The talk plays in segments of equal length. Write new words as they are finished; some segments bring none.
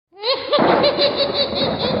The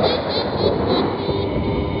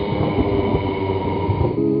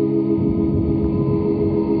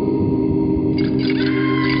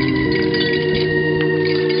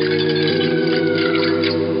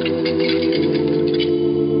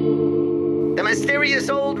Mysterious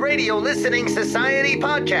Old Radio Listening Society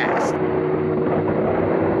podcast.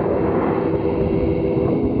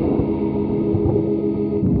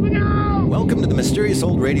 Welcome to the Mysterious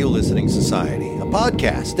Old Radio Listening Society, a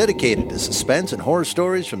podcast dedicated to suspense and horror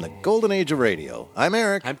stories from the golden age of radio. I'm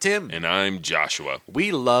Eric. I'm Tim. And I'm Joshua.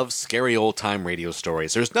 We love scary old-time radio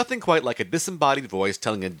stories. There's nothing quite like a disembodied voice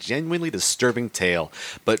telling a genuinely disturbing tale.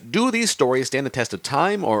 But do these stories stand the test of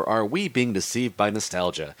time, or are we being deceived by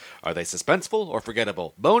nostalgia? Are they suspenseful or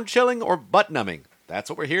forgettable? Bone-chilling or butt-numbing? That's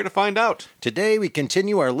what we're here to find out. Today we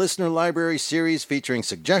continue our listener library series featuring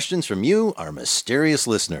suggestions from you, our mysterious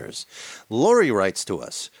listeners. Lori writes to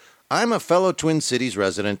us, I'm a fellow Twin Cities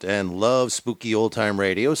resident and love spooky old-time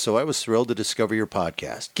radio, so I was thrilled to discover your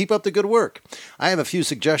podcast. Keep up the good work. I have a few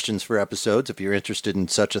suggestions for episodes if you're interested in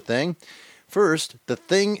such a thing. First, The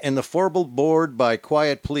Thing and the Forble Board by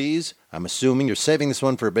Quiet Please. I'm assuming you're saving this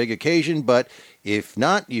one for a big occasion, but if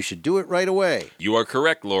not, you should do it right away. You are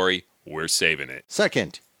correct, Lori. We're saving it.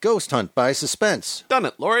 Second, Ghost Hunt by Suspense. Done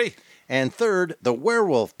it, Lori. And third, The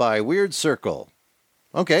Werewolf by Weird Circle.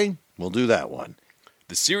 Okay, we'll do that one.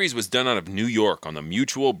 The series was done out of New York on the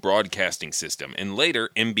Mutual Broadcasting System and later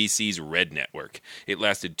NBC's Red Network. It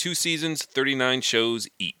lasted 2 seasons, 39 shows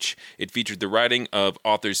each. It featured the writing of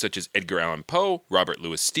authors such as Edgar Allan Poe, Robert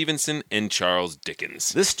Louis Stevenson, and Charles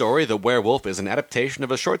Dickens. This story, The Werewolf, is an adaptation of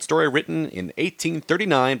a short story written in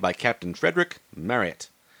 1839 by Captain Frederick Marryat,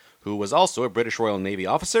 who was also a British Royal Navy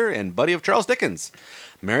officer and buddy of Charles Dickens.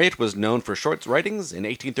 Marryat was known for short writings. In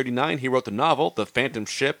 1839, he wrote the novel The Phantom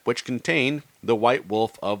Ship, which contained The White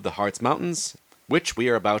Wolf of the Hartz Mountains, which we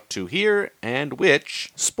are about to hear, and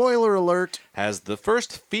which, spoiler alert, has the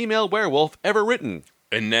first female werewolf ever written.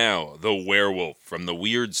 And now, The Werewolf from the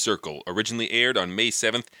Weird Circle, originally aired on May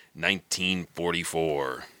 7th,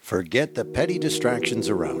 1944. Forget the petty distractions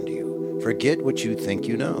around you. Forget what you think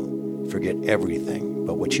you know. Forget everything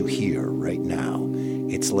but what you hear right now.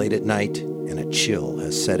 It's late at night, and a chill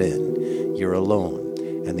has set in. You're alone,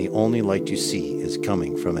 and the only light you see is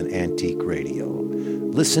coming from an antique radio.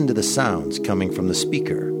 Listen to the sounds coming from the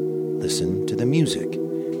speaker. Listen to the music,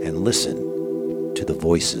 and listen to the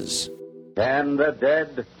voices. Can the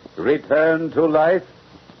dead return to life?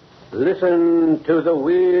 Listen to the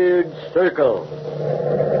Weird Circle.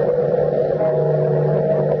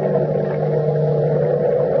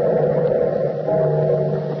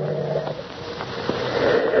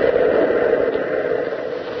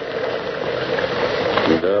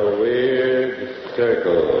 The Weird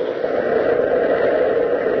Circle.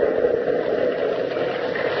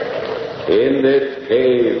 In this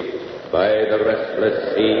cave by the restless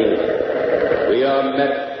sea, we are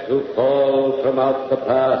met to call from out the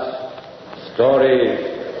past stories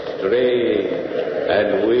strange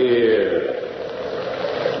and weird.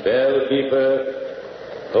 Bellkeeper,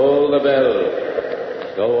 toll the bell,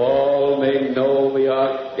 so all may know we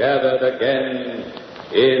are gathered again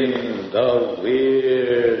in the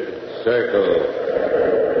Weird Circle.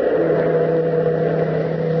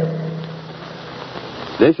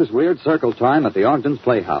 This is Weird Circle time at the Ogden's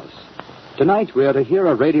Playhouse. Tonight we are to hear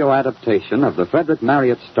a radio adaptation of the Frederick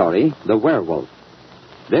Marryat story, The Werewolf.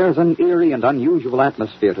 There's an eerie and unusual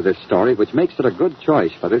atmosphere to this story which makes it a good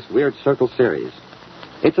choice for this Weird Circle series.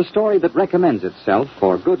 It's a story that recommends itself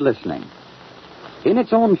for good listening. In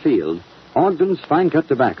its own field, Ogden's fine-cut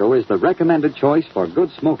tobacco is the recommended choice for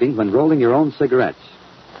good smoking when rolling your own cigarettes.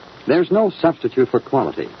 There's no substitute for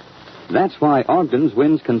quality. That's why Ogden's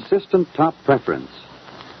wins consistent top preference.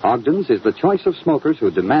 Ogden's is the choice of smokers who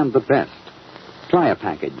demand the best. Try a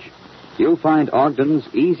package. You'll find Ogden's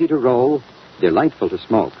easy to roll, delightful to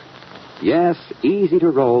smoke. Yes, easy to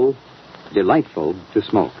roll, delightful to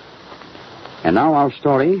smoke. And now our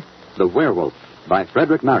story, The Werewolf, by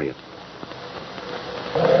Frederick Marryat.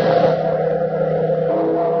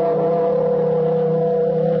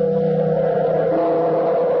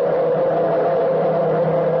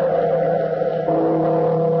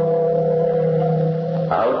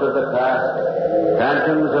 Out of the past,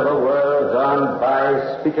 phantoms of a world gone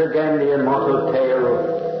by, speak again the immortal tale,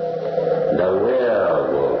 the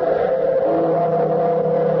werewolf.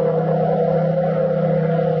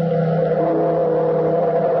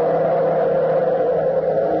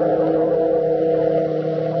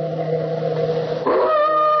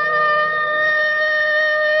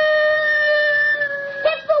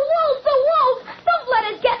 It's the wolf! The wolf! Don't let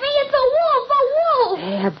it get me! It's a wolf! A wolf!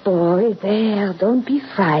 There, boy, there. Now, don't be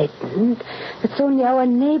frightened. It's only our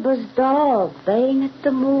neighbor's dog baying at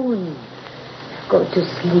the moon. Go to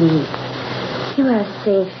sleep. You are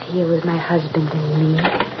safe here with my husband and me.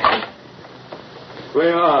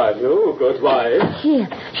 Where are you, good wife? Here.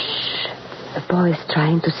 Shh. The boy is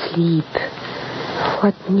trying to sleep.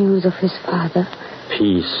 What news of his father?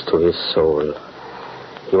 Peace to his soul.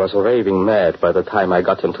 He was raving mad by the time I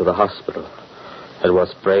got him to the hospital. It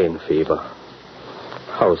was brain fever.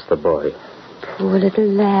 How's the boy? Poor little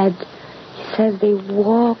lad. He says they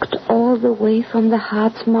walked all the way from the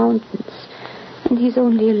Harz Mountains. And he's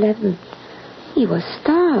only 11. He was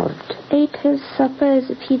starved. Ate his supper as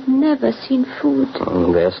if he'd never seen food.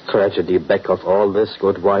 There's tragedy back of all this,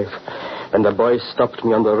 good wife. When the boy stopped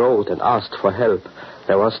me on the road and asked for help,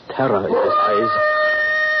 there was terror in his eyes.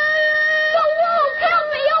 The wolf! Help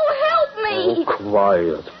me! Oh, help me! Oh,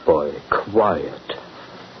 quiet, boy, quiet.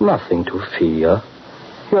 Nothing to fear.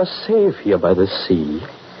 You're safe here by the sea.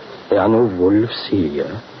 There are no wolves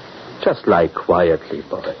here. Just lie quietly,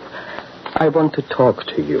 boy. I want to talk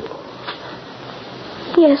to you.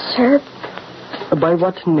 Yes, sir. By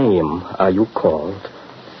what name are you called?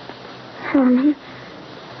 Herman.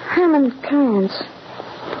 Herman Kearns.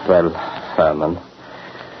 Well, Herman,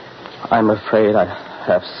 I'm afraid I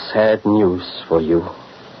have sad news for you.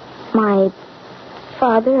 My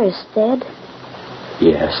father is dead?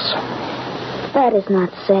 Yes. That is not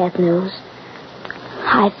sad news.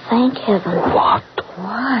 I thank heaven. What?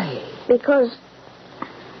 Why? Because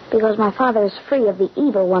my father is free of the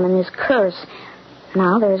evil one and his curse.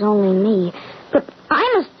 Now there's only me. But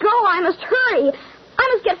I must go. I must hurry.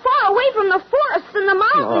 I must get far away from the forests and the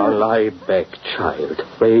mountains. Oh, lie back, child.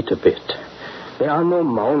 Wait a bit. There are no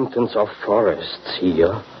mountains or forests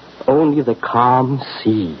here. Only the calm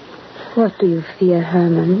sea. What do you fear,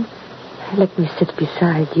 Herman? Let me sit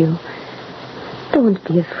beside you. Don't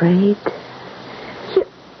be afraid.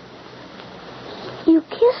 You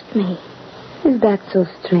kissed me. Is that so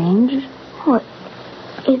strange? What?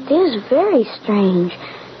 It is very strange.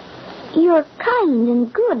 You're kind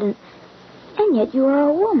and good, and yet you are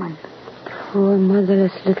a woman. Poor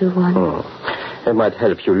motherless little one. It might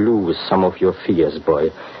help you lose some of your fears, boy,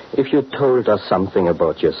 if you told us something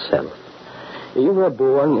about yourself. You were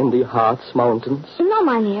born in the Harz Mountains? No,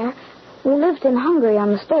 mynheer. We lived in Hungary on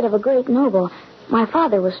the estate of a great noble. My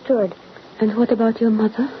father was steward. And what about your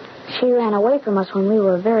mother? She ran away from us when we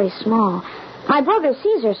were very small. My brother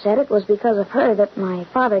Caesar said it was because of her that my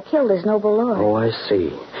father killed his noble lord. Oh, I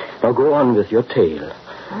see. Now go on with your tale.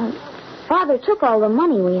 Father took all the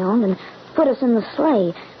money we owned and put us in the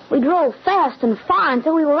sleigh. We drove fast and far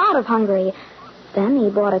until we were out of Hungary. Then he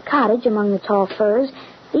bought a cottage among the tall firs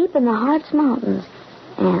deep in the Harz Mountains.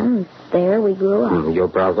 And there we grew up. Your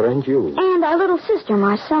brother and you. And our little sister,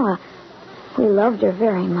 Marcella. We loved her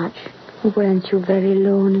very much. Weren't you very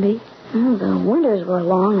lonely? The winters were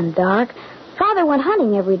long and dark. Father went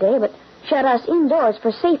hunting every day, but shut us indoors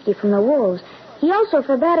for safety from the wolves. He also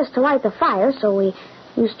forbade us to light the fire, so we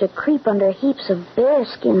used to creep under heaps of bear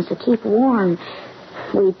skins to keep warm.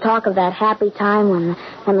 We'd talk of that happy time when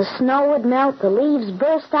the snow would melt, the leaves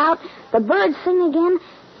burst out, the birds sing again,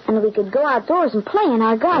 and we could go outdoors and play in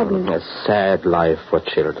our garden. A sad life for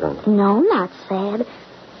children. No, not sad.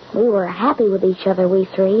 We were happy with each other, we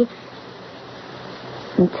three.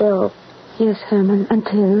 Until... Yes, Herman,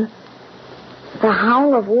 until... the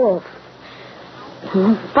howl of wolf.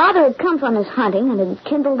 Father had come from his hunting and had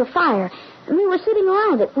kindled a fire, and we were sitting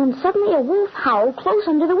around it when suddenly a wolf howled close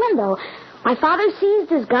under the window. My father seized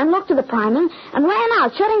his gun, looked to the priming, and ran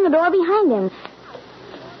out, shutting the door behind him.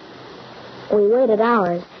 We waited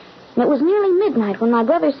hours, and it was nearly midnight when my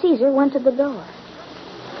brother Caesar went to the door.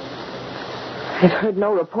 I've heard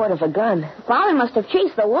no report of a gun. Father must have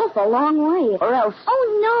chased the wolf a long way. Or else...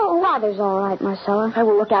 Oh, no. Father's all right, Marcella. I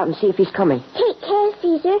will look out and see if he's coming. Take care,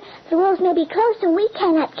 Caesar. The wolves may be close, and we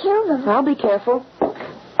cannot kill them. I'll be careful.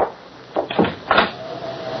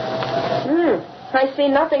 I see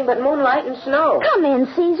nothing but moonlight and snow. Come in,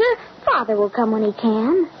 Caesar. Father will come when he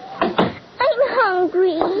can. I'm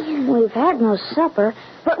hungry. We've had no supper,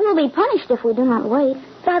 but we'll be punished if we do not wait.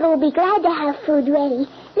 Father will be glad to have food ready.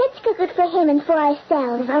 Let's cook it for him and for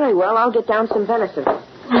ourselves. Very well, I'll get down some venison.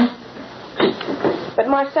 But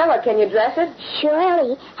Marcella, can you dress it?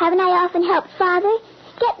 Surely. Haven't I often helped Father?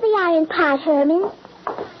 Get the iron pot, Herman.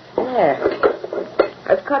 There.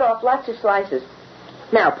 I've cut off lots of slices.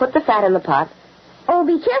 Now, put the fat in the pot. Oh,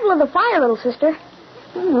 be careful of the fire, little sister.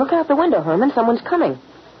 Look out the window, Herman. Someone's coming.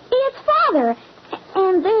 It's Father.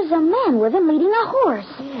 And there's a man with him leading a horse.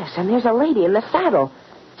 Yes, and there's a lady in the saddle.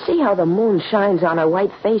 See how the moon shines on her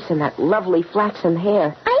white face and that lovely flaxen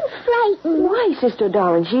hair. I'm frightened. Why, sister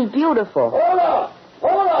darling? She's beautiful. Hold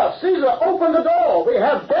Open the door. We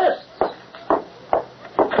have guests.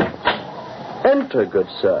 Enter, good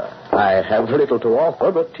sir. I have little to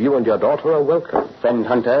offer, but you and your daughter are welcome. Friend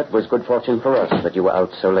Hunter, it was good fortune for us that you were out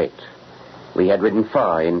so late. We had ridden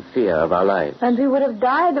far in fear of our lives. And we would have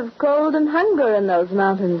died of cold and hunger in those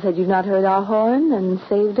mountains had you not heard our horn and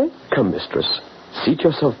saved us. Come, mistress. Seat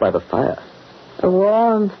yourself by the fire. The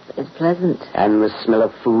warmth is pleasant. And the smell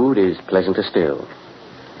of food is pleasanter still.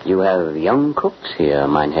 You have young cooks here,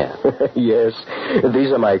 Mynheer. Yes,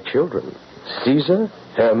 these are my children. Caesar,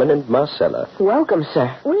 Herman, and Marcella. Welcome,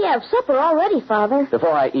 sir. We have supper already, Father.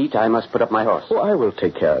 Before I eat, I must put up my horse. Oh, I will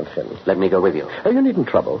take care of him. Let me go with you. You needn't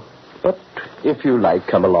trouble. But if you like,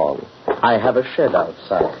 come along. I have a shed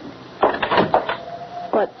outside.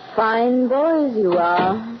 What fine boys you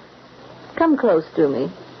are. Come close to me.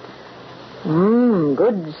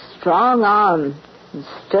 Good strong arm.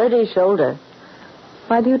 Sturdy shoulder.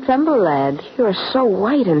 Why do you tremble, lad? You're so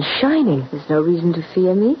white and shining. There's no reason to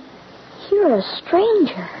fear me. You're a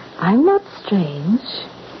stranger. I'm not strange.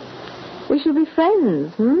 We should be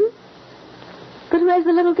friends, But where's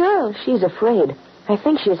the little girl? She's afraid. I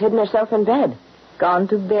think she has hidden herself in bed. Gone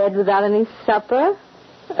to bed without any supper?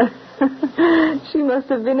 She must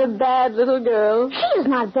have been a bad little girl. She is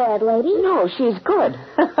not bad, lady. No, she's good.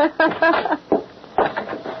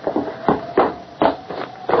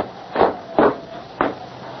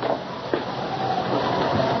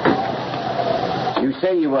 You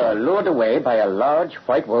say you were lured away by a large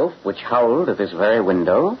white wolf which howled at this very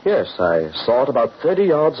window? Yes, I saw it about 30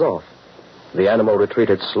 yards off. The animal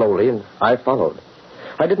retreated slowly, and I followed.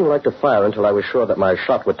 I didn't like to fire until I was sure that my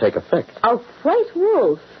shot would take effect. A white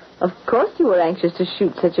wolf? Of course you were anxious to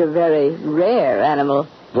shoot such a very rare animal.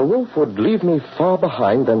 The wolf would leave me far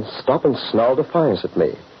behind, then stop and snarl defiance at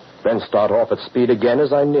me, then start off at speed again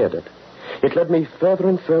as I neared it. It led me further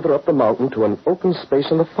and further up the mountain to an open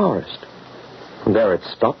space in the forest. And there it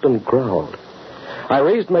stopped and growled. I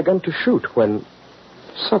raised my gun to shoot when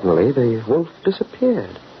suddenly the wolf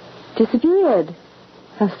disappeared. Disappeared?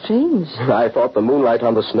 How strange. I thought the moonlight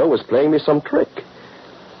on the snow was playing me some trick.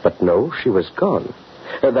 But no, she was gone.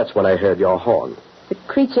 That's when I heard your horn. The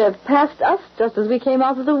creature passed us just as we came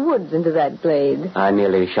out of the woods into that glade. I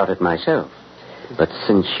nearly shot it myself. But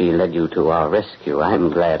since she led you to our rescue,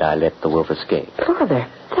 I'm glad I let the wolf escape.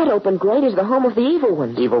 Father, that open glade is the home of the evil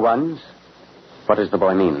ones. Evil ones? What does the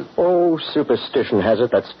boy mean? Oh, superstition has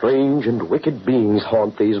it that strange and wicked beings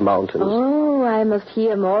haunt these mountains. Oh, I must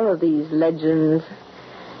hear more of these legends.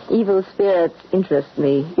 Evil spirits interest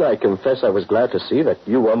me. I confess I was glad to see that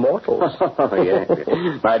you were mortals. Oh, yes.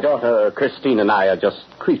 My daughter Christine and I are just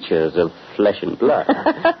creatures of flesh and blood.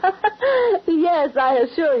 Yes, I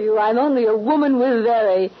assure you, I'm only a woman with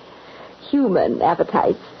very human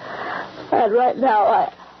appetites. And right now,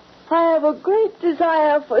 I have a great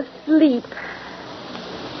desire for sleep.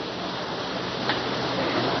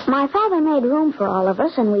 My father made room for all of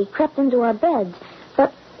us, and we crept into our beds.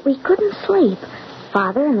 But we couldn't sleep.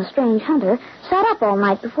 Father and the strange hunter sat up all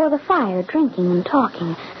night before the fire, drinking and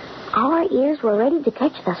talking. Our ears were ready to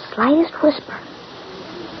catch the slightest whisper.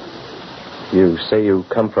 You say you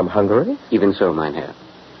come from Hungary? Even so, Mynheer.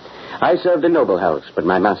 I served a noble house, but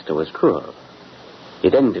my master was cruel.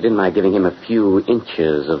 It ended in my giving him a few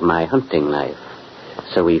inches of my hunting knife.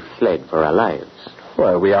 So we fled for our lives.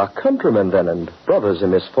 Well, we are countrymen then, and brothers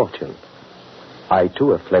in misfortune. I,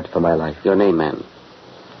 too, have fled for my life. Your name, man?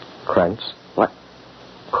 Krantz. What?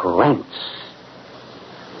 Krantz?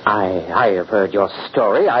 I have heard your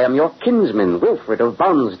story. I am your kinsman, Wilfred of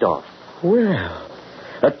Bonsdorf. Well,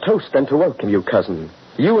 a toast then to welcome you, cousin.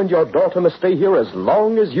 You and your daughter must stay here as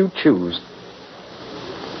long as you choose.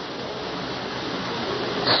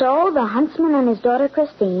 So the huntsman and his daughter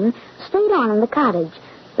Christine stayed on in the cottage.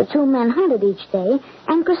 The two men hunted each day,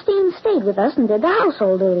 and Christine stayed with us and did the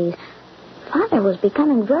household duties. Father was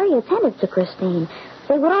becoming very attentive to Christine.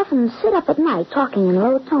 They would often sit up at night talking in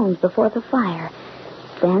low tones before the fire.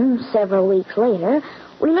 Then, several weeks later,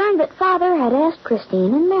 we learned that Father had asked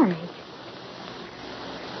Christine in marriage.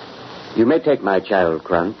 You may take my child,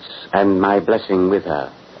 Krantz, and my blessing with her.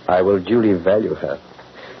 I will duly value her.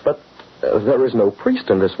 But there is no priest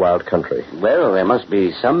in this wild country. Well, there must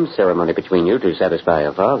be some ceremony between you to satisfy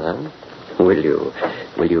your father. Will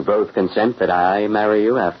you both consent that I marry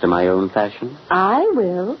you after my own fashion? I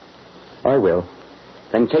will. I will.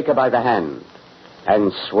 Then take her by the hand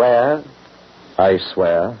and swear. I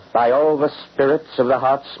swear. By all the spirits of the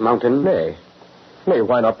Hartz Mountain. Nay,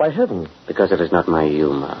 why not by heaven? Because it is not my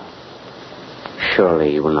humor.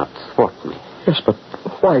 Surely you will not thwart me. Yes, but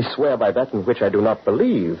why swear by that in which I do not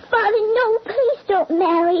believe? Father, no, please don't. won't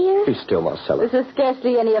marry her. Be still, Marcella. This is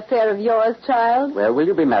scarcely any affair of yours, child. Well, will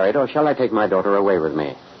you be married, or shall I take my daughter away with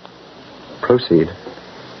me? Proceed.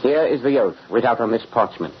 Here is the oath, writ out on this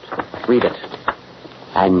parchment. Read it.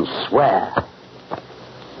 And swear.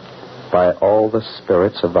 By all the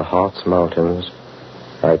spirits of the Hartz Mountains,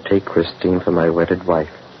 I take Christine for my wedded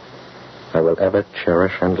wife. I will ever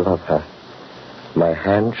cherish and love her. My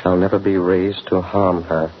hand shall never be raised to harm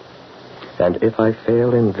her. And if I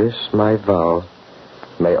fail in this my vow,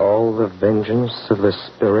 may all the vengeance of the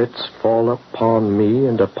spirits fall upon me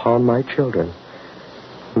and upon my children.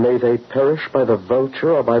 May they perish by the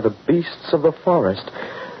vulture or by the beasts of the forest.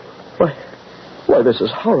 Why, this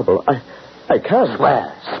is horrible. I can't.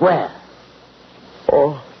 Swear.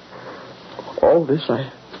 All this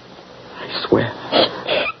I swear.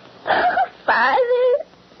 Father.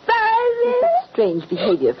 Strange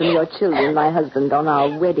behavior from your children, my husband, on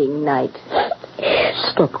our wedding night.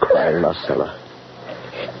 Stop crying, Marcella.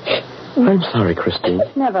 I'm sorry, Christine.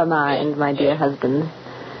 Never mind, my dear husband.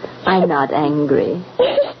 I'm not angry.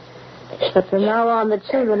 But from now on, the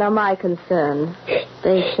children are my concern.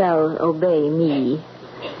 They shall obey me.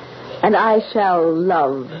 And I shall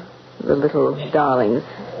love the little darlings.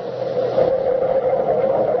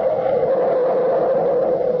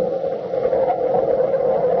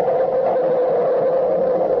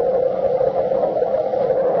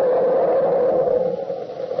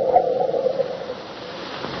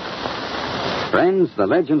 Friends, the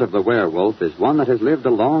legend of the werewolf is one that has lived a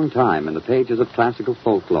long time in the pages of classical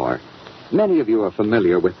folklore. Many of you are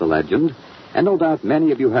familiar with the legend, and no doubt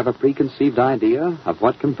many of you have a preconceived idea of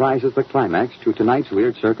what comprises the climax to tonight's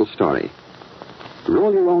Weird Circle story.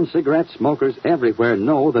 Roll-your-own cigarette smokers everywhere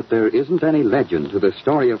know that there isn't any legend to the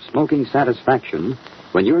story of smoking satisfaction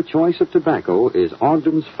when your choice of tobacco is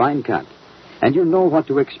Ogden's Fine Cut, and you know what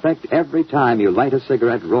to expect every time you light a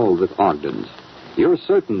cigarette rolled with Ogden's. You're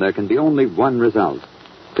certain there can be only one result: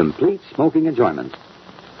 complete smoking enjoyment.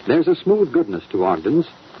 There's a smooth goodness to Ogden's,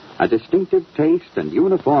 a distinctive taste and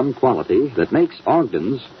uniform quality that makes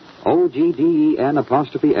Ogden's,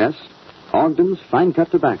 OGDEN''S, Ogden's Fine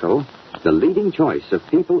Cut Tobacco, the leading choice of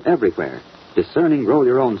people everywhere, discerning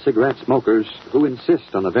roll-your-own cigarette smokers who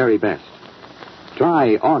insist on the very best.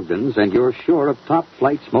 Try Ogden's and you're sure of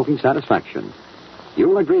top-flight smoking satisfaction.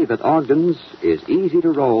 You'll agree that Ogden's is easy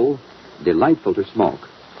to roll, delightful to smoke.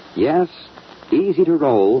 Yes, easy to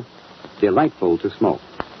roll, delightful to smoke.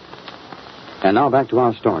 And now back to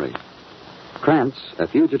our story. Krantz, a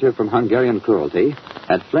fugitive from Hungarian cruelty,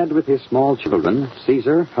 had fled with his small children,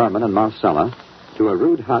 Caesar, Herman, and Marcella, to a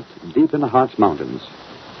rude hut deep in the Hartz Mountains.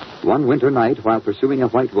 One winter night, while pursuing a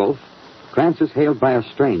white wolf, Krantz is hailed by a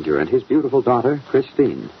stranger and his beautiful daughter,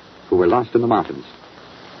 Christine, who were lost in the mountains.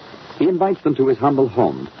 He invites them to his humble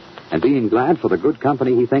home, and being glad for the good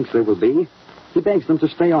company he thinks there will be, he begs them to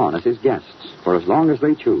stay on as his guests for as long as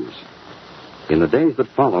they choose. In the days that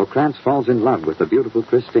follow, Krantz falls in love with the beautiful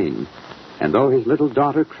Christine, and though his little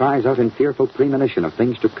daughter cries out in fearful premonition of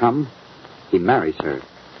things to come, he marries her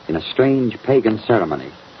in a strange pagan ceremony.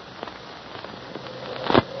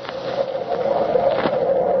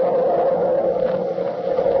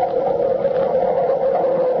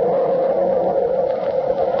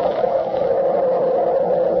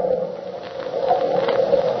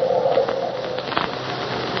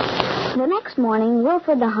 The next morning,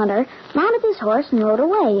 Wilfred the hunter mounted his horse and rode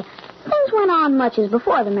away. Things went on much as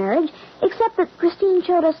before the marriage, except that Christine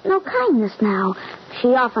showed us no kindness now. She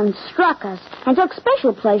often struck us and took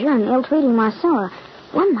special pleasure in ill-treating Marcella.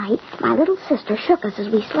 One night, my little sister shook us as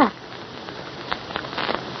we slept.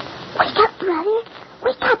 Wake up, brother.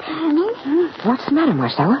 Wake up, Herman. What's the matter,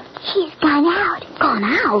 Marcella? She's gone out. Gone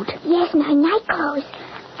out? Yes, in her night clothes.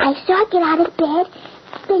 I saw her get out of bed.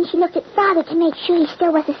 Then she looked at Father to make sure he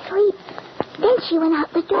still was asleep. Then she went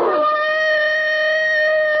out the door.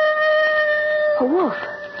 A wolf.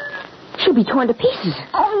 She'll be torn to pieces.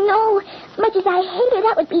 Oh, no. Much as I hate her,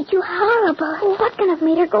 that would be too horrible. Well, what can have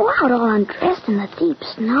made her go out all undressed in the deep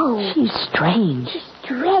snow? She's strange. She's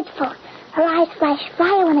dreadful. Her eyes flash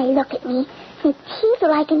fire when they look at me. Her teeth are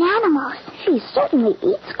like an animal's. She certainly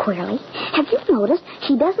eats queerly. Have you noticed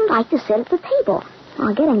she doesn't like to sit at the table?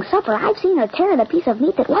 While getting supper, I've seen her tear at a piece of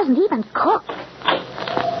meat that wasn't even cooked.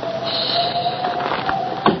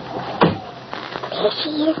 There she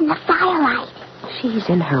is in the firelight. She's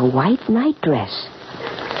in her white nightdress.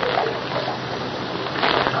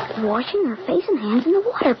 Washing her face and hands in the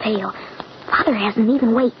water pail. Father hasn't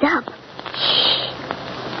even waked up.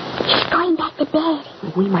 She's going back to bed.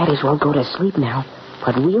 We might as well go to sleep now,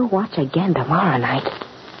 but we'll watch again tomorrow night.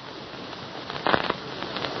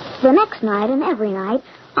 The next night and every night,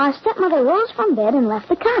 our stepmother rose from bed and left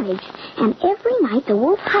the cottage. And every night the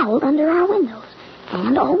wolf howled under our windows.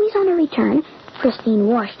 And always on her return, Christine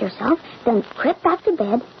washed herself, then crept back to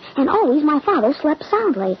bed, and always my father slept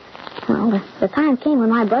soundly. Well, the time came when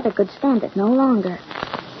my brother could stand it no longer.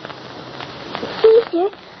 Caesar,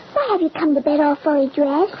 why have you come to bed all fully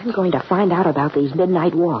dressed? I'm going to find out about these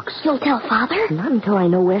midnight walks. You'll tell Father? Not until I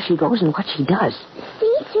know where she goes and what she does.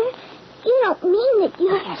 Caesar, you don't mean that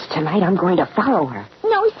you're... Yes, tonight I'm going to follow her.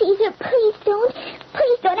 No, Caesar, please don't.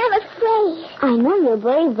 Please don't. I'm afraid. I know you're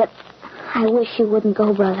brave, but I wish you wouldn't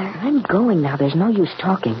go, brother. I'm going now. There's no use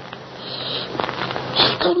talking.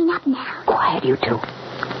 She's getting up now. Quiet, you two.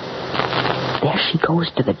 There she goes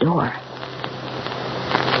to the door.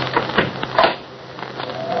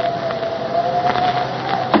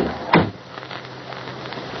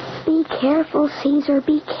 Be careful, Caesar.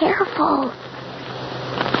 Be careful.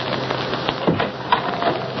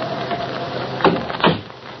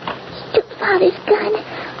 She took Father's gun.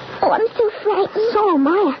 Oh, I'm so frightened. So am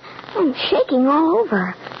I. I'm shaking all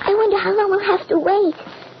over. I wonder how long we'll have to wait.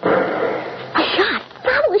 A shot.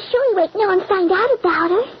 Father will surely wake now and find out about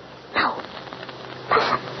her. No.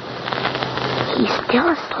 Listen. He's still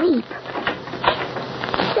asleep.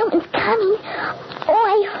 Someone's coming. Oh,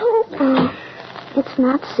 I hope. It's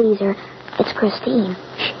not Caesar. It's Christine.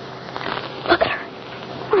 Shh. Look at her.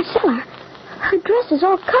 Marcella, her dress is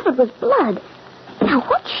all covered with blood. Now,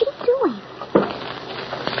 what's she doing?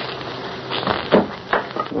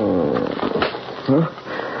 Huh?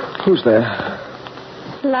 Who's there?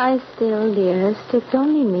 Lie still, dearest. It's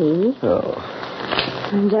only me. Oh.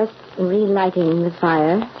 I'm just relighting the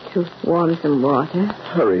fire to warm some water.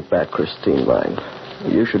 Hurry back, Christine Vine.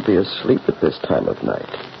 You should be asleep at this time of night.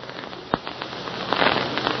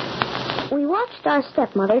 We watched our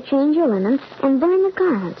stepmother change her linen and burn the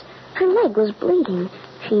garments. Her leg was bleeding.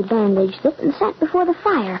 She bandaged it and sat before the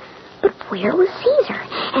fire. But where was Caesar?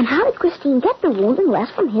 And how did Christine get the wound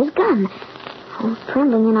unless from his gun? Oh,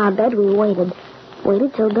 trembling in our bed, we waited.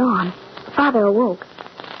 Waited till dawn. Father awoke.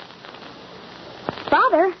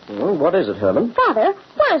 Father? What is it, Herman? Father,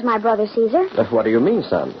 where's my brother Caesar? What do you mean,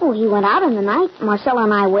 son? Oh, he went out in the night. Marcella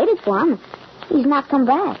and I waited for him. He's not come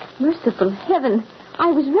back. Merciful heaven. I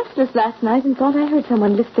was restless last night and thought I heard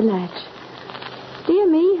someone lift the latch. Dear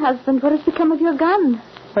me, husband, what has become of your gun?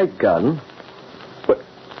 My gun? What?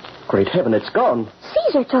 Great heaven, it's gone.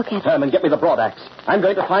 Caesar took it. Herman, get me the broadaxe. I'm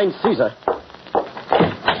going to find Caesar.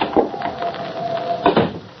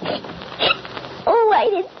 Oh, why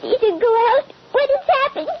did Caesar go out? What has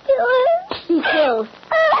happened to her? She's killed.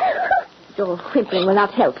 Your whimpering will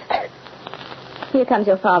not help. Here comes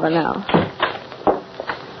your father now.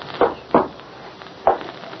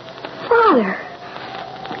 Father.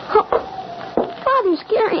 Oh, Father's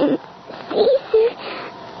carrying Caesar.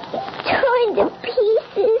 Torn to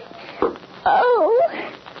pieces. Oh.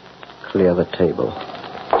 Clear the table.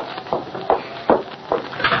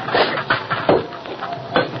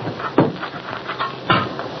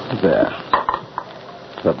 There.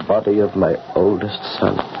 The body of my oldest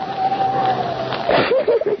son.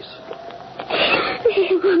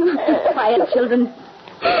 Quiet, children.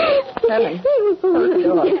 Herman, close the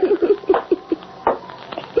door.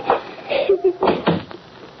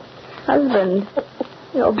 Husband,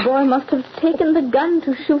 your boy must have taken the gun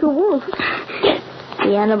to shoot a wolf.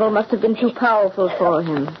 The animal must have been too powerful for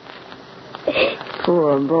him.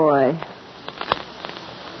 Poor boy.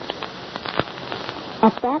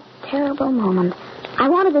 At that terrible moment, I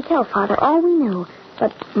wanted to tell Father all we knew,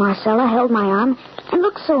 but Marcella held my arm and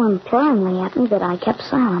looked so imploringly at me that I kept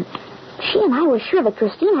silent. She and I were sure that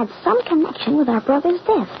Christine had some connection with our brother's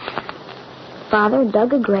death. Father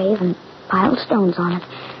dug a grave and piled stones on it.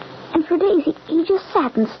 And for days he just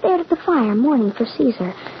sat and stared at the fire, mourning for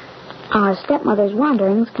Caesar. Our stepmother's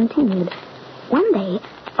wanderings continued. One day,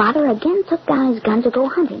 Father again took down his gun to go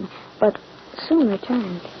hunting, but soon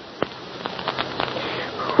returned.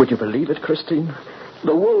 Would you believe it, Christine?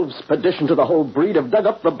 The wolves, perdition to the whole breed, have dug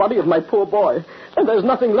up the body of my poor boy, and there's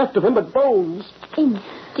nothing left of him but bones.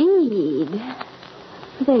 Indeed.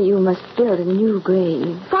 Then you must build a new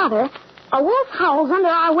grave. Father, a wolf howls under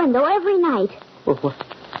our window every night. Well, what?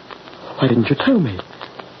 Why didn't you tell me?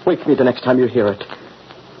 Wake me the next time you hear it.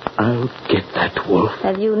 I'll get that wolf.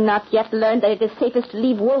 Have you not yet learned that it is safest to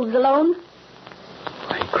leave wolves alone?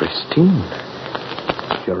 Why, Christine,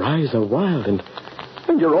 your eyes are wild and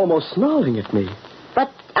you're almost snarling at me.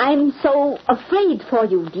 But I'm so afraid for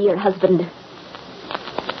you, dear husband.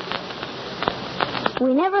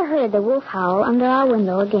 We never heard the wolf howl under our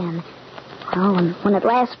window again. Well, when at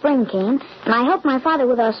last spring came, and I helped my father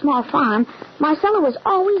with our small farm, Marcella was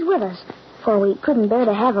always with us. for we couldn't bear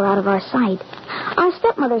to have her out of our sight. Our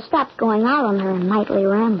stepmother stopped going out on her nightly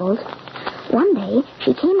rambles. One day,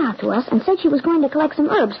 she came out to us and said she was going to collect some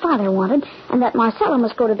herbs Father wanted, and that Marcella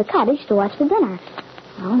must go to the cottage to watch the dinner.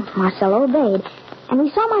 Well, Marcella obeyed, and we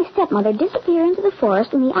saw my stepmother disappear into the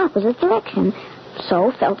forest in the opposite direction,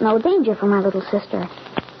 so felt no danger from our little sister.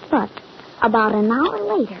 But about an hour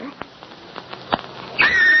later...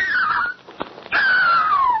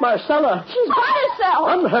 Marcella! She's by herself!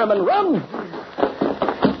 Run, Herman, run!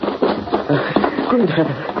 Great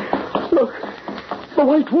heaven. Look, the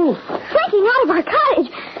white wolf. Slinking out of our cottage.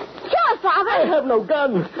 Kill it, Father! I have no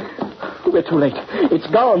gun. We're too late. It's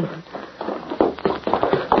gone.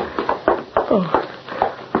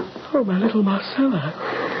 Oh, my little Marcella.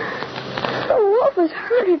 The wolf has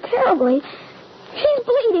hurt her terribly. She's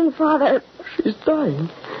bleeding, Father. She's dying.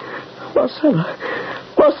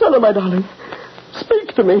 Marcella, my darling.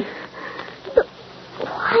 Speak to me. The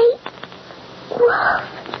white wolf.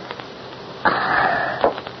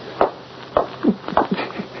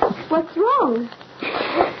 What's wrong?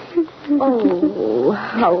 Oh,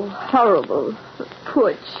 how horrible.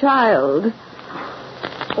 Poor child.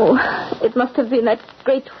 Oh, it must have been that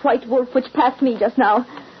great white wolf which passed me just now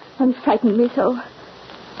and frightened me so.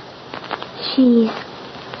 She's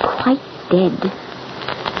quite dead.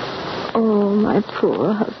 Oh, my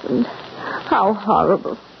poor husband. How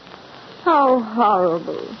horrible. How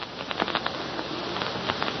horrible.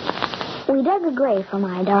 We dug a grave for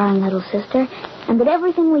my darling little sister and did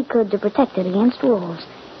everything we could to protect it against wolves.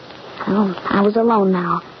 Well, I was alone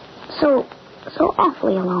now. So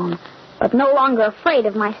awfully alone. But no longer afraid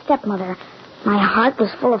of my stepmother. My heart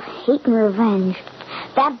was full of hate and revenge.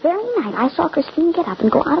 That very night, I saw Christine get up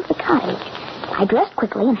and go out of the cottage. I dressed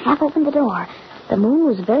quickly and half opened the door. The moon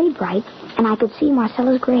was very bright, and I could see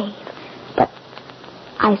Marcella's grave. But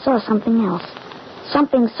I saw something else.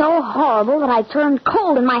 Something so horrible that I turned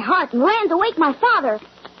cold in my heart and ran to wake my father.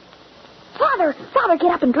 Father,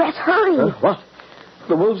 get up and dress. Hurry. What?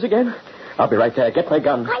 The wolves again? I'll be right there. Get my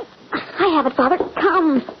gun. I have it, Father.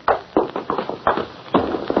 Come.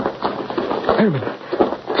 Herman,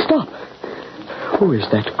 stop. Who is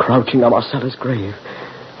that crouching on Marcella's grave?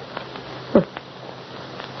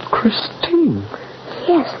 Christine.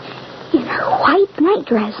 Yes, in her white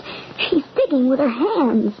nightdress. She's digging with her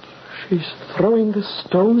hands. She's throwing the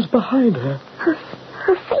stones behind her.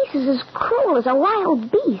 Her face is as cruel as a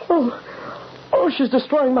wild beast. Oh, she's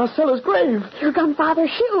destroying Marcella's grave. Your gun, Father,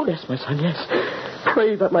 shoot. Yes, my son, yes.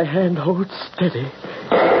 Pray that my hand holds steady.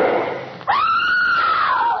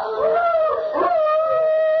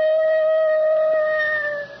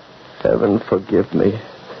 Heaven forgive me.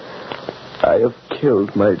 I have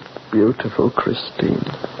killed my beautiful Christine.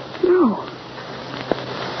 No,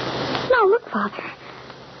 look, Father.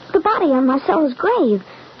 The body on Marcella's grave.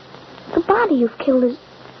 The body you've killed is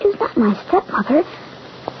not my stepmother.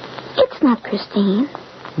 It's not Christine.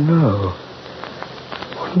 No.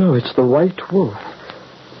 Oh, no, it's the white wolf.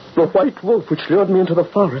 The white wolf which lured me into the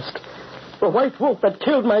forest. The white wolf that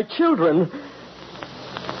killed my children.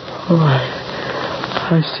 Oh,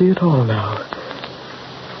 I see it all now.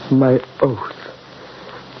 My oath.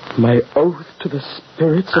 My oath to the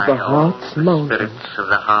spirits of the Heart's Mountain. Spirits of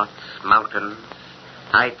the Heart's Mountain.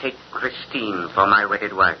 I take Christine for my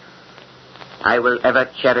wedded wife. I will ever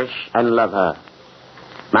cherish and love her.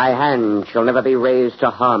 My hand shall never be raised to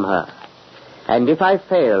harm her. And if I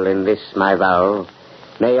fail in this my vow,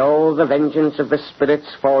 may all the vengeance of the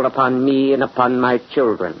spirits fall upon me and upon my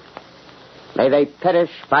children. May they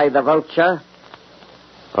perish by the vulture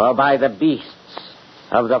or by the beasts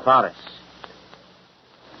of the forest.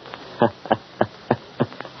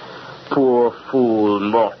 Poor fool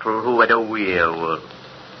mortal who had a werewolf.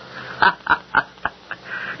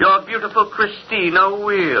 Your beautiful Christine, a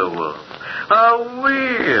werewolf. A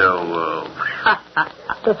werewolf.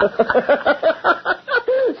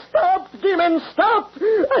 Stop, demon, stop!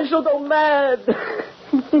 I shall go mad.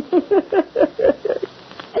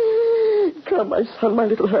 Come, my son, my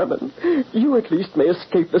little Herman. You at least may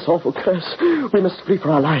escape this awful curse. We must flee for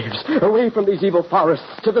our lives, away from these evil forests,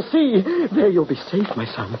 to the sea. There you'll be safe, my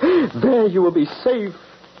son. There you will be safe.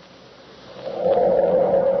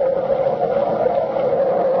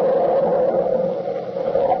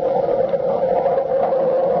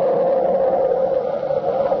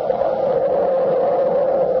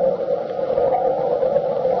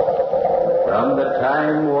 From the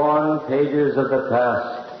time-worn pages of the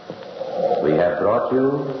past, we have brought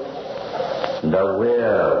you the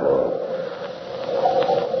werewolf.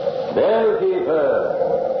 Bellkeeper,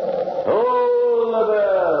 toll the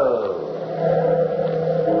bell.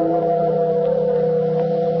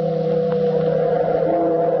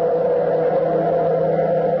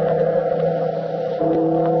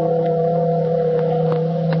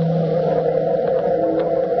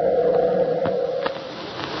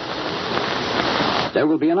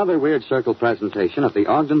 will be another Weird Circle presentation at the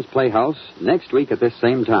Ogden's Playhouse next week at this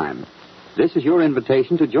same time. This is your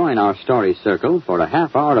invitation to join our story circle for a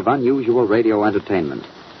half hour of unusual radio entertainment.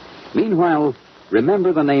 Meanwhile,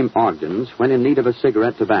 remember the name Ogden's when in need of a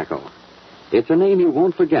cigarette tobacco. It's a name you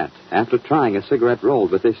won't forget after trying a cigarette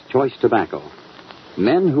rolled with this choice tobacco.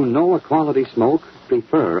 Men who know a quality smoke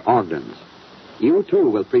prefer Ogden's. You, too,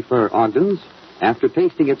 will prefer Ogden's after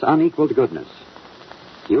tasting its unequaled goodness.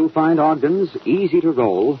 You'll find Ogden's easy to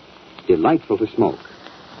roll, delightful to smoke.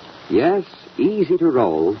 Yes, easy to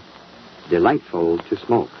roll, delightful to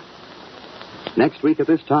smoke. Next week at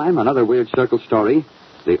this time, another Weird Circle story,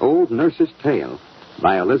 The Old Nurse's Tale,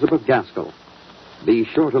 by Elizabeth Gaskell. Be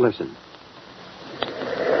sure to listen.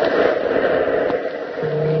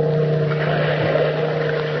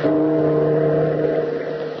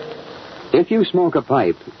 If you smoke a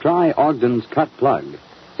pipe, try Ogden's Cut Plug.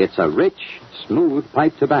 It's a rich, smooth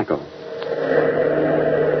pipe tobacco.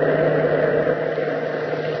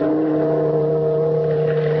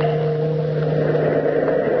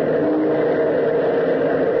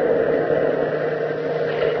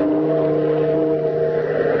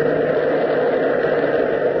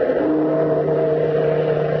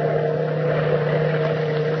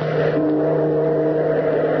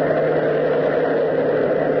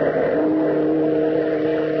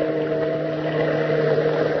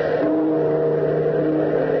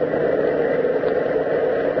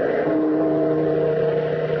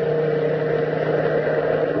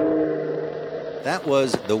 That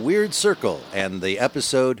was The Weird Circle and the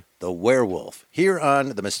episode The Werewolf here on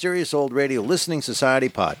the Mysterious Old Radio Listening Society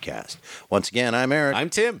podcast. Once again, I'm Eric. I'm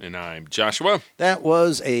Tim. And I'm Joshua. That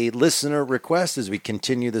was a listener request as we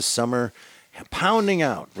continue this summer pounding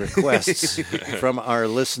out requests from our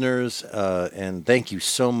listeners. And thank you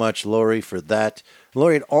so much, Lori, for that.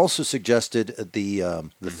 Lori had also suggested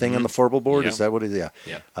the thing on the Forble board. Yep. Is that what it is? Yeah.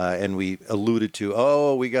 Yep. And we alluded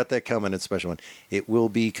to, we got that coming. It's a special one. It will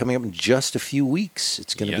be coming up in just a few weeks.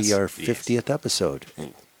 It's going to be our 50th episode.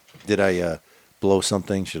 Did I blow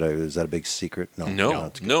something? Is that a big secret?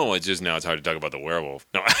 No. It's just now it's hard to talk about the werewolf.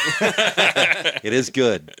 No. It is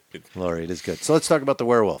good, Lori. It is good. So let's talk about the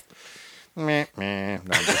werewolf. Meh, meh.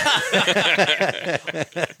 No,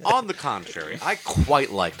 On the contrary, I quite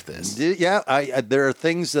liked this. yeah, there are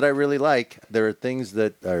things that I really like. There are things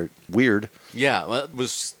that are weird. Yeah, well, I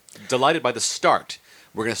was delighted by the start.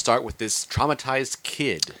 We're going to start with this traumatized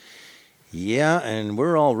kid. Yeah, and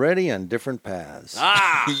we're already on different paths.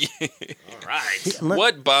 Ah! All right.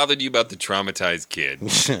 What bothered you about the traumatized kid?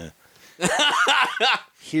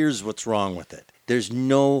 Here's what's wrong with it. There's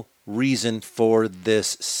no reason for this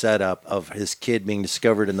setup of his kid being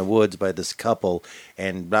discovered in the woods by this couple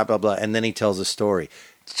and blah, blah, blah, and then he tells a story.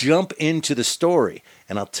 Jump into the story,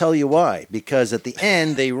 and I'll tell you why. Because at the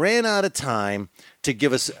end, they ran out of time to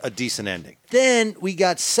give us a decent ending. Then we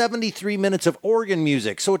got 73 minutes of organ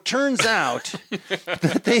music, so it turns out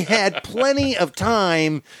that they had plenty of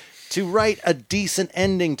time to write a decent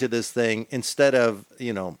ending to this thing instead of,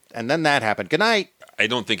 and then that happened. Good night. I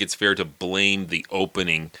don't think it's fair to blame the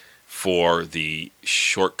opening for the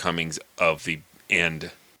shortcomings of the end.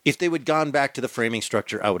 If they would gone back to the framing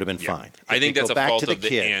structure, I would have been fine. I think that's a fault of the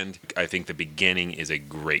kid, end. I think the beginning is a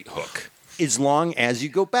great hook. As long as you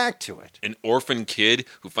go back to it. An orphan kid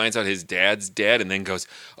who finds out his dad's dead and then goes,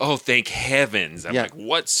 "Oh, thank heavens." I'm like,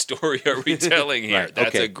 what story are we telling here? Right,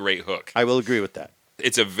 That's okay. a great hook. I will agree with that.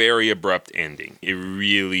 It's a very abrupt ending. It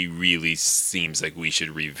really, really seems like we should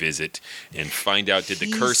revisit and find out, did the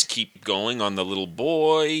curse keep going on the little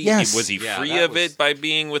boy? Yes. Was he free of it by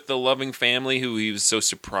being with the loving family who he was so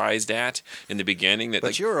surprised at in the beginning? That,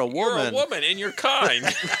 but you're a woman. You're a woman and you're kind.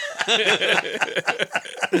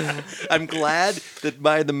 I'm glad that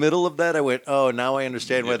by the middle of that, I went, now I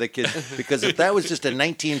understand why the kid... Because if that was just a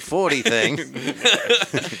 1940 thing...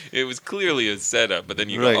 It was clearly a setup, but then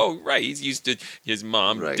you Right. go, he's used to his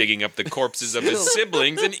mom digging up the corpses of his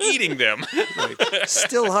siblings and eating them. Right.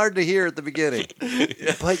 Still hard to hear at the beginning.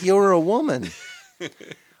 But you're a woman.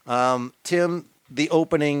 Tim, the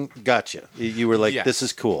opening got you. You were like, this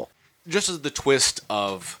is cool. Just as the twist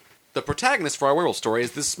of the protagonist for our werewolf story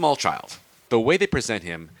is this small child. The way they present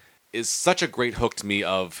him is such a great hook to me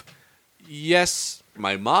of, yes,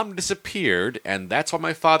 my mom disappeared, and that's why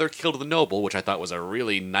my father killed the noble, which I thought was a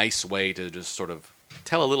really nice way to just sort of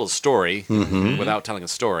tell a little story without telling a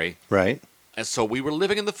story. Right. And so we were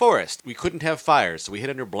living in the forest. We couldn't have fires, so we hid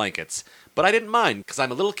under blankets. But I didn't mind, because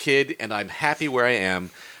I'm a little kid, and I'm happy where I am.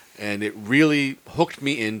 And it really hooked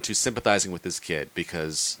me into sympathizing with this kid,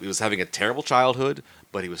 because he was having a terrible childhood,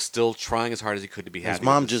 but he was still trying as hard as he could to be happy. His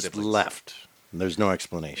mom with his just siblings. left. There's no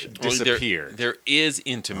explanation. Disappear. There is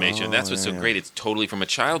intimation. That's what's so great. It's totally from a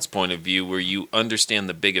child's point of view where you understand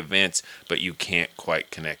the big events, but you can't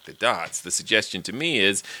quite connect the dots. The suggestion to me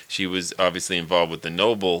is she was obviously involved with the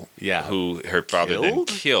noble who her father then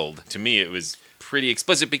killed. To me, it was pretty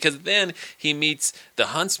explicit because then he meets the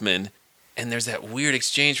huntsman. And there's that weird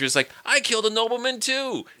exchange where it's like, I killed a nobleman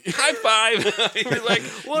too. High five. You're like,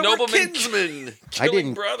 well, nobleman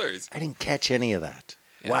killing brothers. I didn't catch any of that.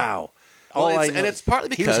 Yeah. Wow. Well, and it's partly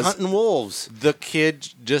because he was hunting wolves. The kid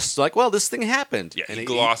just like, well, this thing happened. Yeah, and he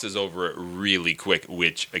glosses over it really quick,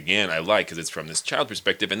 which, again, I like because it's from this child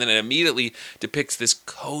perspective. And then it immediately depicts this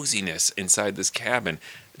coziness inside this cabin.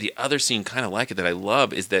 The other scene kind of like it that I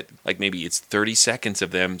love is that, like, maybe it's 30 seconds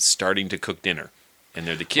of them starting to cook dinner. And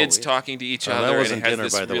they're the kids talking to each other. That wasn't and it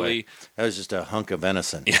has dinner, this by the way. That was just a hunk of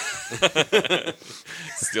venison.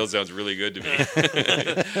 Still sounds really good to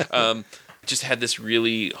me. Just had this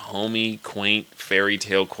really homey, quaint fairy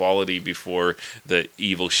tale quality before the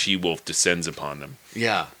evil she-wolf descends upon them.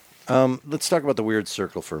 Yeah. Let's talk about the Weird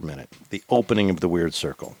Circle for a minute. The opening of the Weird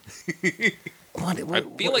Circle. I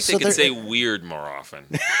feel like they could say weird more often.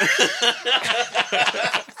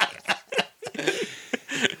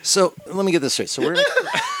 So let me get this straight. So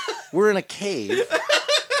we're in a cave,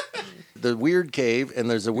 the weird cave, and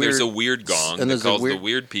there's a weird gong that calls the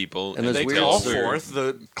weird people, and they call forth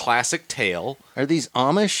the classic tale. Are these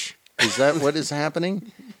Amish? Is that what is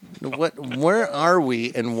happening? Where are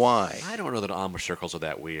we and why? I don't know that Amish circles are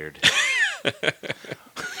that weird.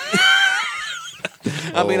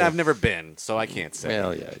 I mean, I've never been, so I can't say.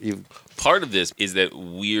 Well, yeah. Part of this is that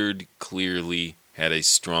weird clearly had a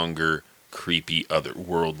stronger, creepy,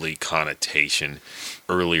 otherworldly connotation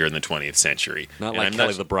earlier in the 20th century. Not like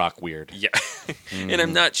Kelly LeBrock weird. Yeah. And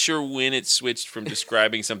I'm not sure when it switched from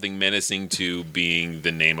describing something menacing to being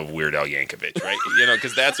the name of Weird Al Yankovic, right? You know,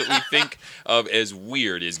 because that's what we think of as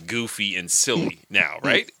weird, is goofy and silly now,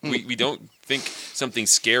 right? We don't think something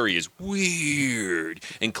scary is weird.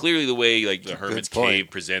 And clearly the way like the Hermit's Cave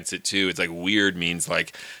presents it too, it's like weird means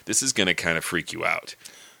like this is going to kind of freak you out.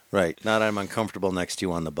 Right. Not I'm uncomfortable next to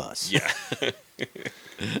you on the bus. Yeah.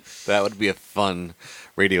 That would be a fun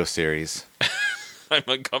radio series. I'm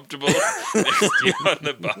uncomfortable next to you on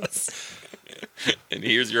the bus. And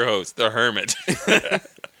here's your host, the Hermit.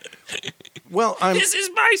 Well, This is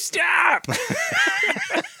my stop!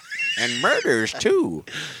 And murders, too.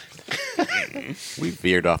 We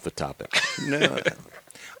veered off the topic. No.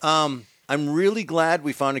 I'm really glad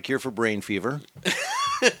we found a cure for brain fever.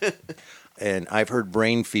 And I've heard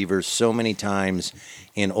brain fever so many times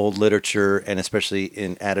in old literature and especially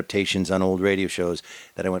in adaptations on old radio shows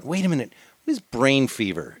that I went, wait a minute, what is brain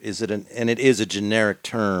fever? Is it and it is a generic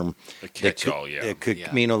term. A catch-all, It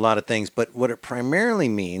could mean a lot of things. But what it primarily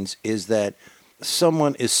means is that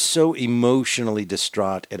someone is so emotionally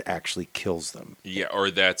distraught it actually kills them. Yeah, or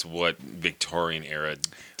that's what Victorian era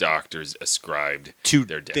doctors ascribed to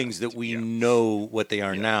their death. Things that we know what they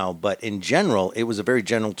are now, but in general, it was a very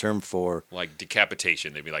general term for like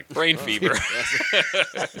decapitation. They'd be like brain fever.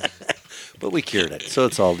 But we cured it, so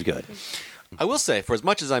it's all good. I will say, for as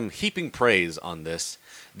much as I'm heaping praise on this,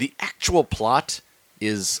 the actual plot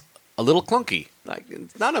is a little clunky. Like,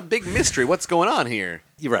 it's not a big mystery. What's going on here?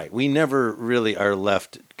 You're right. We never really are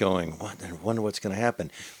left going, I wonder what's going to happen.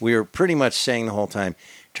 We are pretty much saying the whole time,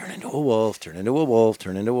 turn into a wolf, turn into a wolf,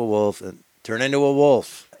 turn into a wolf, turn into a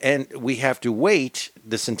wolf. And we have to wait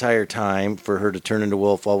this entire time for her to turn into a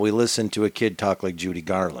wolf while we listen to a kid talk like Judy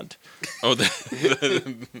Garland. Oh,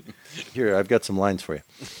 Here, I've got some lines for you.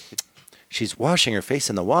 She's washing her face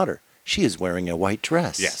in the water. She is wearing a white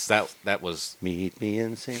dress. Yes, that was... Meet me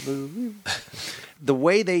in St. Louis. The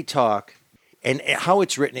way they talk and how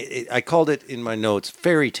it's written, I called it in my notes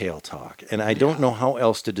fairy tale talk. And I don't know how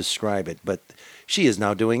else to describe it, but she is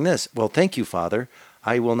now doing this. Well, thank you, Father.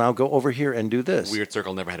 I will now go over here and do this. Weird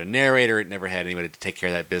Circle never had a narrator. It never had anybody to take care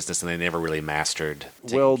of that business, and they never really mastered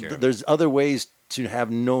Well, there's other ways to have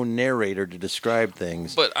no narrator to describe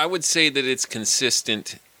things. But I would say that it's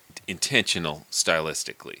consistent, intentional,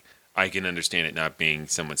 stylistically. I can understand it not being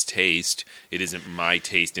someone's taste. It isn't my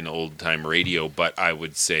taste in old-time radio, but I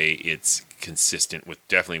would say it's consistent with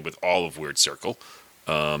definitely with all of Weird Circle.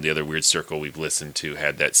 The other Weird Circle we've listened to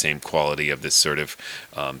had that same quality of this sort of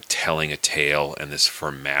telling a tale and this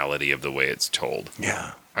formality of the way it's told.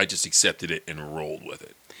 Yeah. I just accepted it and rolled with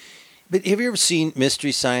it. But have you ever seen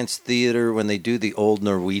Mystery Science Theater when they do the old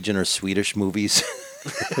Norwegian or Swedish movies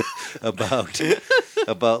about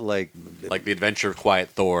like The Adventure of Quiet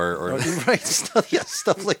Thor or right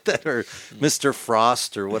stuff like that, or Mr.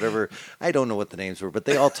 Frost or whatever. I don't know what the names were, but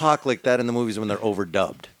they all talk like that in the movies when they're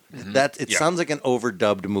overdubbed. It sounds like an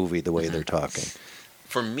overdubbed movie the way they're talking.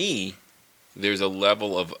 For me, there's a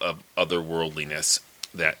level of otherworldliness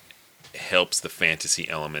that helps the fantasy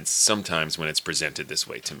elements sometimes when it's presented this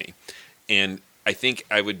way to me. And I think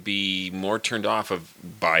I would be more turned off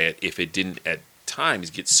by it if it didn't at times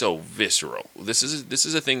get so visceral. This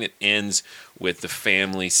is a thing that ends with the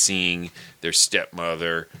family seeing their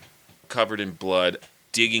stepmother covered in blood,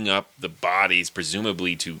 digging up the bodies,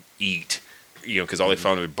 presumably to eat, because all they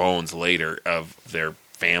found were bones later of their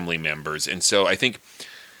family members. And so I think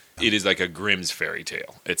it is like a Grimm's fairy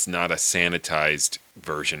tale. It's not a sanitized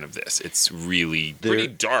version of this. It's really pretty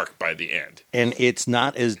dark by the end. And it's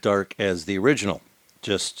not as dark as the original.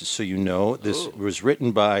 Just so you know, this was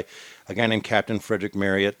written by a guy named Captain Frederick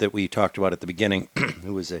Marryat that we talked about at the beginning,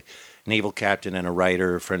 who was a naval captain and a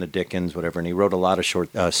writer, a friend of Dickens, whatever. And he wrote a lot of short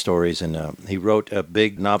stories. And he wrote a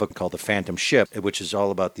big novel called The Phantom Ship, which is all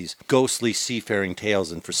about these ghostly seafaring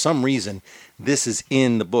tales. And for some reason, this is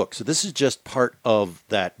in the book. So this is just part of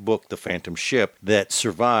that book, The Phantom Ship, that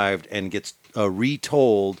survived and gets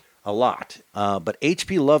retold a lot. But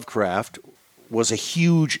H.P. Lovecraft was a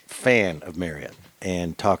huge fan of Marryat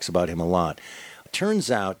and talks about him a lot. It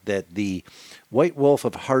turns out that the White Wolf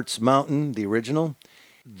of Hart's Mountain, the original,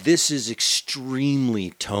 this is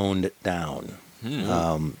extremely toned down.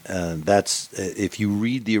 That's if you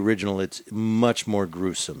read the original, it's much more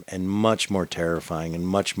gruesome and much more terrifying and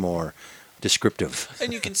much more descriptive.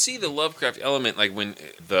 And you can see the Lovecraft element, like when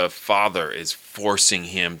the father is forcing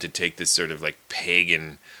him to take this sort of like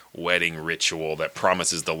pagan wedding ritual that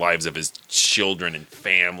promises the lives of his children and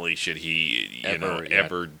family should he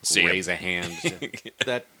ever raise a hand.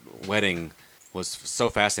 That wedding was so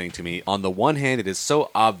fascinating to me. On the one hand, it is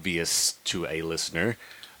so obvious to a listener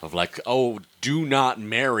of like, oh, do not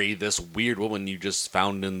marry this weird woman you just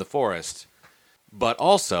found in the forest. But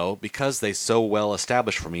also, because they so well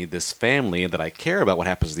established for me this family and that I care about what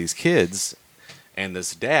happens to these kids, and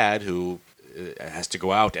this dad who has to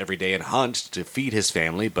go out every day and hunt to feed his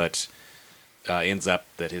family, but ends up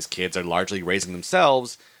that his kids are largely raising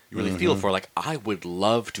themselves, you really feel for, like, I would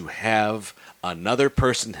love to have another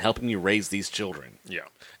person helping me raise these children. Yeah.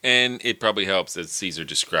 And it probably helps that Caesar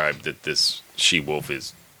described that this she-wolf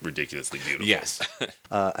is ridiculously beautiful. Yes.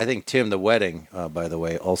 I think, Tim, the wedding, by the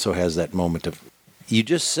way, also has that moment of, you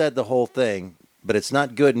just said the whole thing, but it's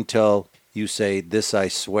not good until you say, this I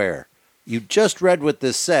swear. You just read what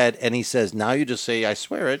this said, and he says, now you just say, I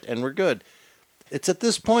swear it, and we're good. It's at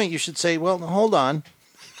this point you should say, well, hold on.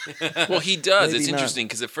 Well, he does. Maybe It's not. interesting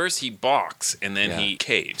because at first he balks and then he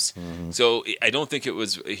caves. So I don't think it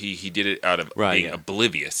was he did it out of being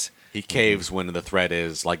oblivious. He caves when the threat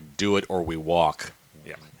is like, do it or we walk.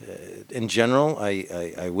 Yeah. In general,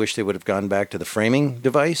 I wish they would have gone back to the framing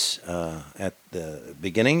device at the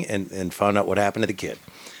beginning and found out what happened to the kid.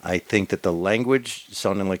 I think that the language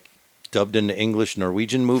sounded like dubbed into English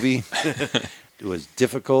Norwegian movie. It was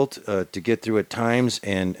difficult to get through at times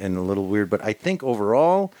and a little weird. But I think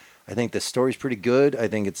overall, I think the story's pretty good. I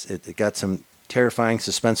think it got some terrifying,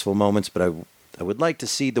 suspenseful moments. But I would like to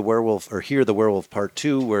see the werewolf or hear the werewolf part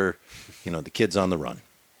 2 where, the kid's on the run.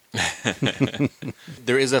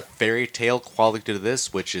 There is a fairy tale quality to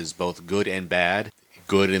this, which is both good and bad.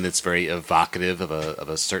 Good in it's very evocative of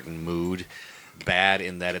a certain mood. Bad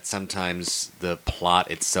in that sometimes the plot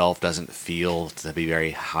itself doesn't feel to be very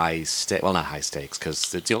high stakes. Well, not high stakes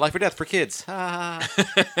because it's life or death for kids.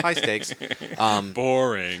 High stakes.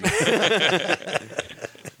 Boring.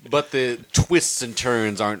 But the twists and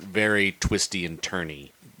turns aren't very twisty and turny.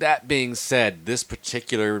 That being said, this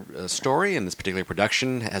particular story and this particular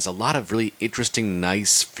production has a lot of really interesting,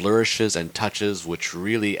 nice flourishes and touches which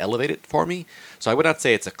really elevate it for me. So I would not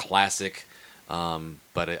say it's a classic,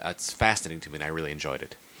 but it's fascinating to me and I really enjoyed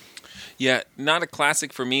it. Yeah, not a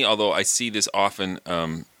classic for me, although I see this often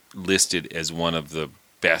listed as one of the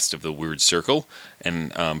best of the Weird Circle.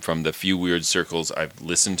 And from the few Weird Circles I've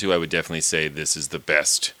listened to, I would definitely say this is the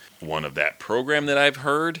best one of that program that I've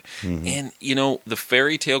heard. And, the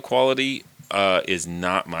fairy tale quality is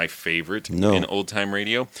not my favorite in old-time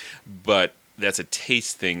radio, but that's a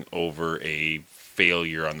taste thing over a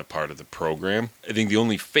failure on the part of the program. I think the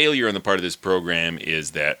only failure on the part of this program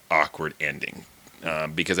is that awkward ending.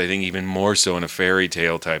 Because I think even more so in a fairy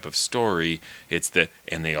tale type of story, it's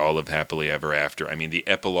and they all live happily ever after. I mean, the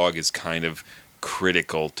epilogue is kind of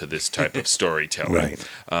critical to this type of storytelling. Right.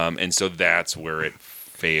 And so that's where it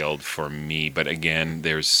failed for me. But again,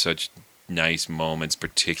 there's such nice moments,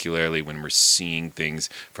 particularly when we're seeing things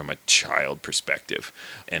from a child perspective.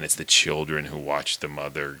 And it's the children who watch the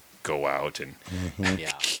mother go out and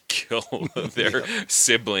kill their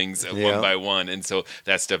siblings one by one. And so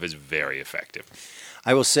that stuff is very effective.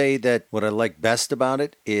 I will say that what I like best about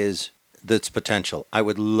it is its potential. I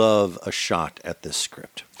would love a shot at this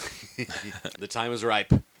script. The time is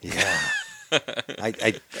ripe. Yeah.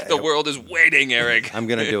 The world is waiting, Eric. I'm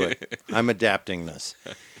going to do it. I'm adapting this.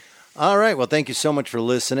 All right. Well, thank you so much for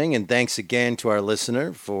listening, and thanks again to our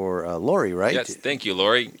listener for Lori, right? Yes, thank you,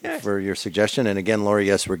 Lori. For your suggestion. And again, Lori,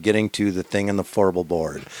 yes, we're getting to the thing on the horrible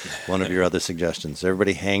board. One of your other suggestions.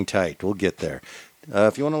 Everybody hang tight. We'll get there.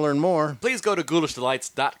 If you want to learn more, please go to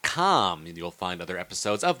ghoulishdelights.com and you'll find other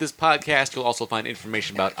episodes of this podcast. You'll also find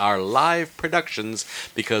information about our live productions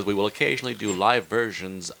because we will occasionally do live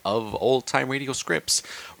versions of old-time radio scripts.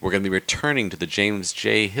 We're going to be returning to the James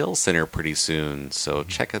J. Hill Center pretty soon, so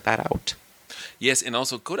check that out. Yes, and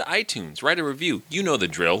also go to iTunes, write a review. You know the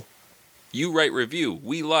drill. You write review,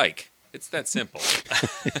 we like. It's that simple.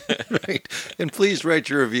 Right. And please write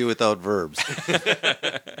your review without verbs.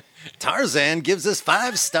 Tarzan gives us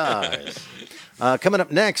 5 stars. Coming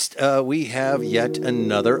up next, we have yet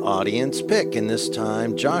another audience pick, and this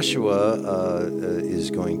time Joshua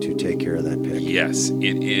is going to take care of that pick. Yes,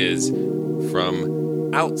 it is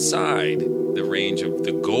from outside the range of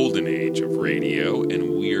the golden age of radio,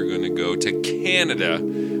 and we are going to go to Canada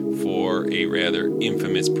for a rather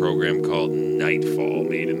infamous program called Nightfall,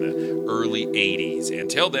 made in the early 80s.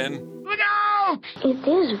 Until then, look out! It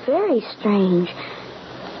is very strange.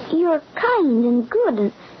 You're kind and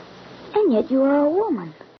good, and yet you are a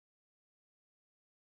woman.